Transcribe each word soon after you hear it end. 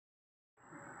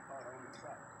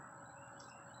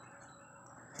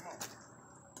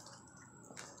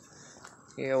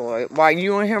Yeah, well, while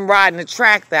you and him riding the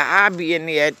tractor, I'll be in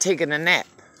there taking a nap.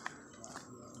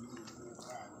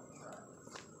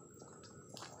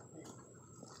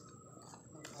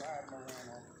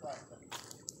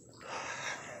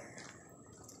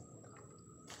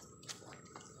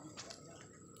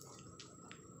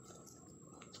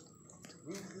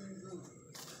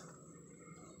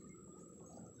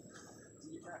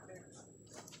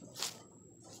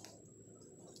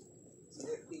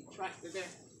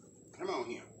 Come on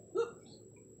here. Whoops.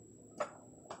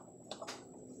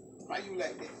 Why you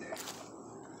like that there?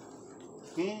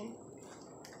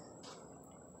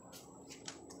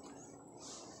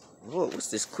 Whoa, what's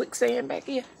this quicksand back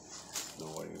here?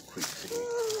 No, it ain't quicksand.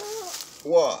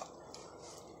 What?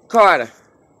 Carter.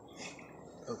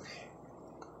 Okay.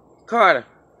 Carter.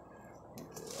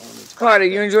 Carter,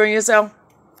 you enjoying yourself?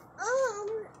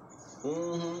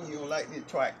 You don't like this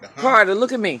tractor, huh? Carter,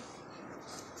 look at me.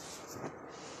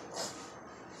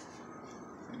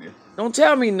 Don't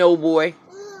tell me no, boy.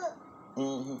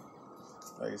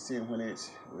 Like I said, when it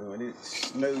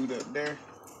snowed up there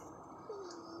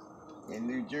in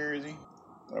New Jersey,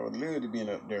 I would love to be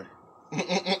up there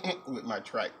with my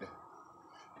tractor.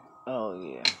 Oh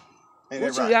yeah. Ain't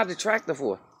What that you got the tractor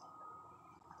for?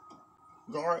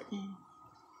 Garden.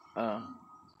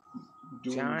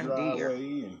 Doing John the Deere.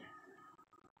 driveway and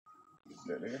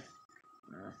that there.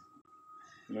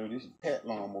 You know, this is pet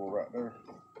lawnmower right there.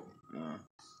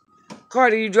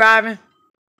 Carter, you driving?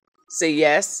 Say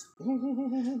yes.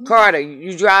 Carter,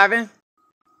 you driving?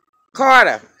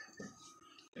 Carter.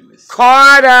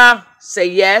 Carter, say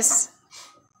yes.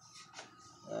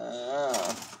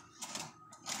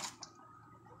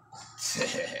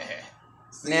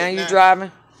 Now you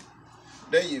driving?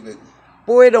 There you go.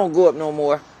 Boy, it don't go up no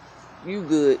more. You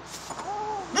good.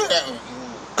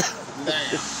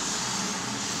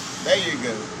 There you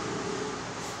go.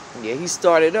 Yeah, he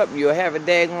started up. You'll have a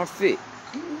daggone fit.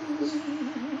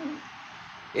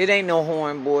 It ain't no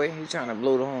horn, boy. He's trying to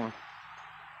blow the horn.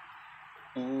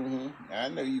 I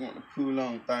know you want to pull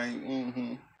on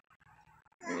thing.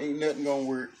 Ain't nothing gonna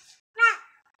work.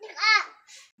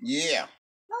 Yeah.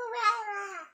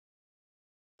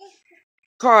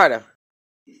 Carter.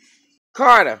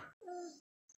 Carter.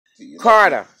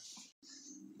 Carter.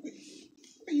 What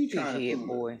are you trying to pull?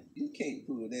 Boy. You can't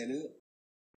pull that up.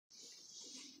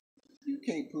 You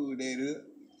can't pull that up.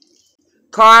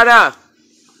 Carter.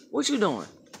 What you doing?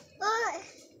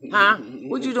 Huh?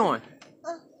 What you doing?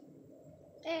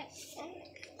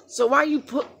 So why you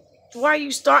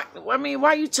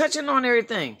touching on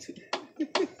everything?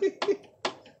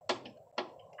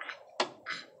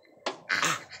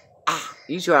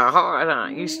 You try hard, huh?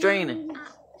 You straining.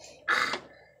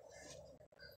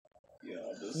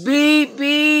 Beep,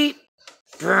 beep.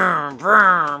 Brum,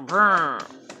 brum, brum.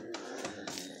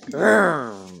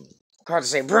 Brum. Carter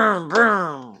say brum,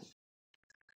 brum.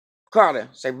 Carter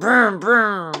say brum,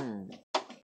 brum.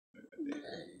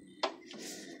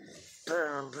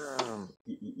 Brum, brum.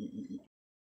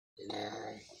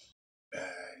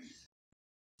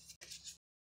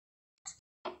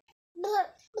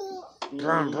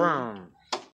 Brum, brum.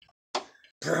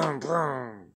 Brum,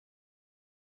 brum.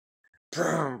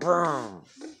 Brum, brum.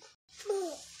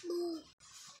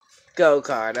 Go,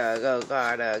 Carter, go,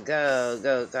 Carter, go,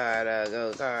 go, Carter,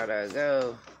 go, Carter,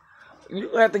 go.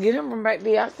 You have to get him from back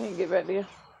there. I can't get back there.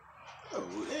 Oh,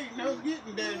 ain't no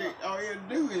getting there. All you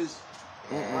do is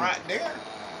right there.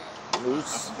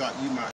 Loose. I forgot you might.